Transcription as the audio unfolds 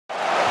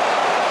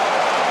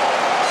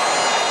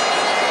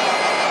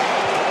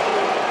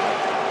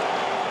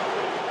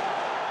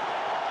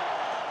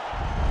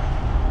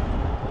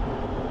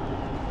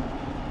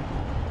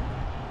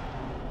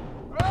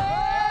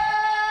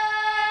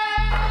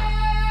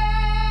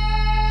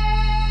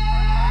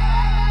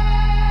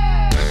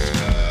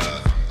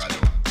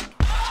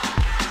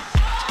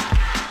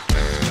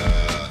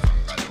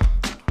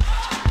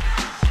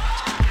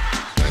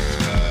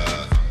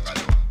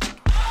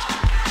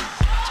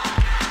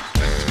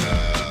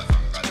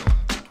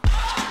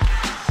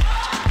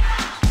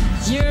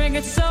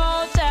a good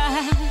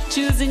soldier,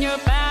 choosing your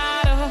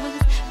battle.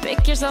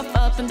 Pick yourself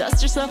up and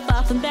dust yourself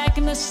off and back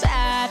in the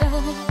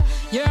saddle.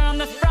 You're on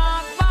the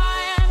front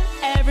line,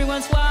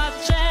 everyone's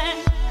watching.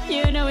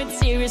 You know it's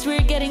serious, we're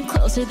getting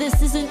closer,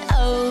 this isn't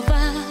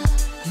over.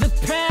 The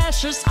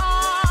pressure's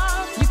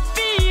on, you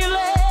feel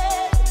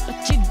it,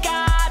 but you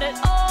got it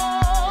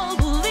all,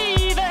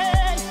 believe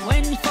it.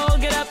 When you fall,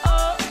 get up,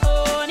 oh,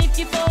 oh, and if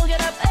you fall,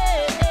 get up,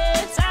 eh,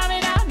 eh.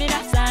 Samina, mina,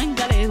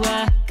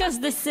 sangalewa, cause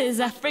this is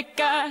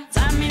Africa.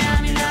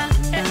 Samina, mina,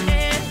 eh,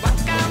 eh,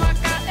 waka,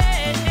 waka,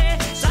 eh, eh.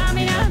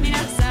 Samina,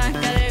 mina,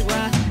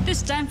 sangalewa,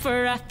 this time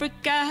for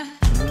Africa.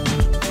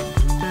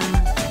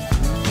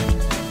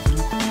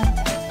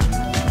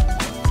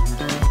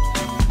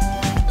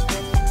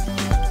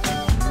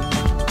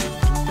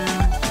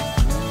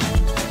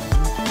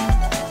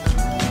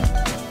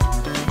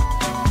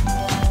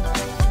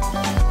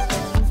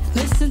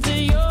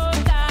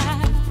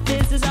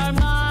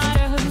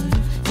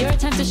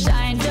 To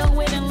shine, don't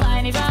wait in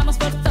line, y vamos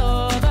por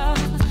todo.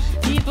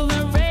 People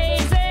are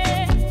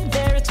raising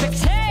their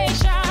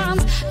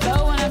expectations. Go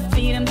on and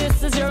feed them,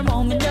 this is your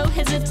moment, no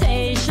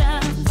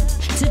hesitation.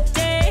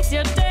 Today's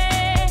your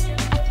day,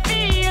 I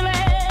feel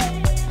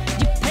it.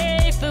 You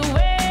pave the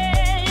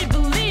way,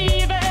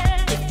 believe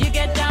it. If you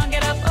get down,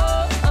 get up,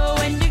 oh, oh.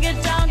 When you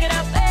get down, get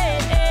up, eh,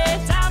 eh.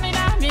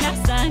 Samina, mina,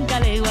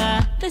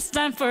 sangalewa, this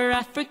time for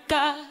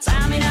Africa.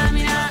 Samina,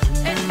 mina,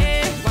 eh,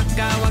 eh.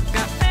 Waka,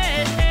 waka,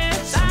 eh, eh.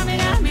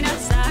 Samina, mina,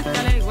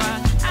 sangalewa,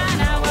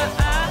 anawa,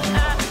 ah,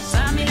 ah.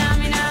 Samina,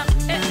 mina,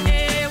 eh,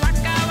 eh.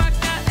 Waka,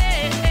 waka,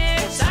 eh,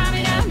 eh.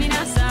 Samina,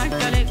 mina,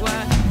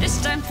 sangalewa,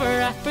 this time for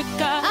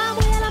Africa. I'm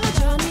well on my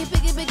journey,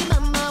 biggie, biggie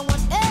mama, 1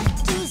 A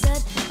to Z.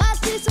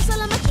 Party, so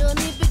on my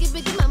journey, biggie,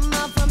 biggie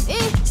mama, from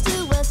east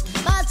to west.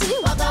 Party,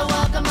 waka,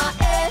 waka, my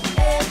eh,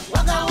 eh.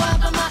 Waka,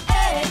 waka, my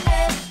eh,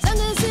 eh.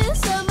 Sangin' sin,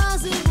 sama,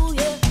 zibu,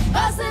 yeah.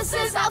 'Cause this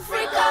is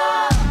Africa.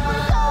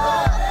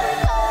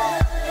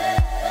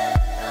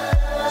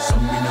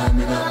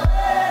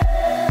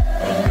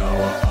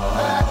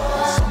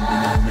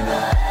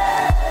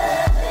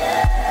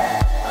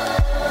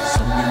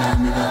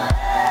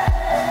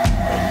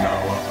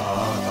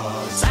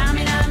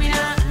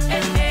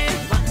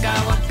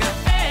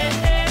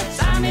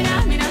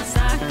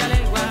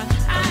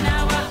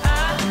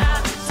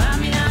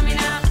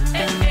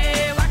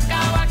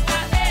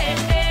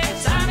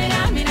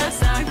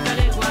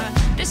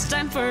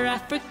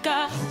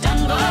 Africa,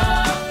 Jungle,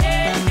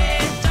 eh,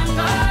 eh,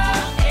 Jungle,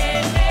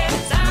 eh, eh.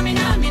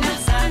 Samina, mina,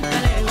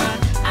 sangalewa,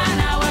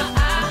 anawa,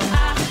 ah,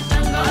 ah.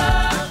 Jungle,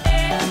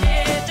 eh,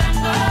 eh,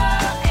 Jungle,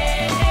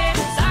 eh, eh.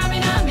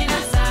 Samina, mina,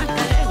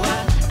 sangalewa,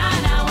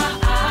 anawa,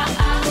 ah,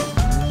 ah.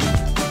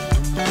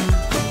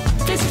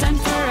 This time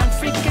for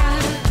Africa.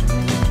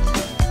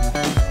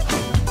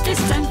 This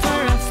time for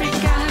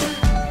Africa.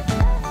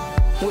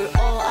 We're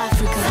all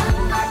Africa.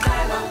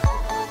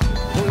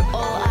 We're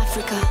all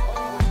Africa.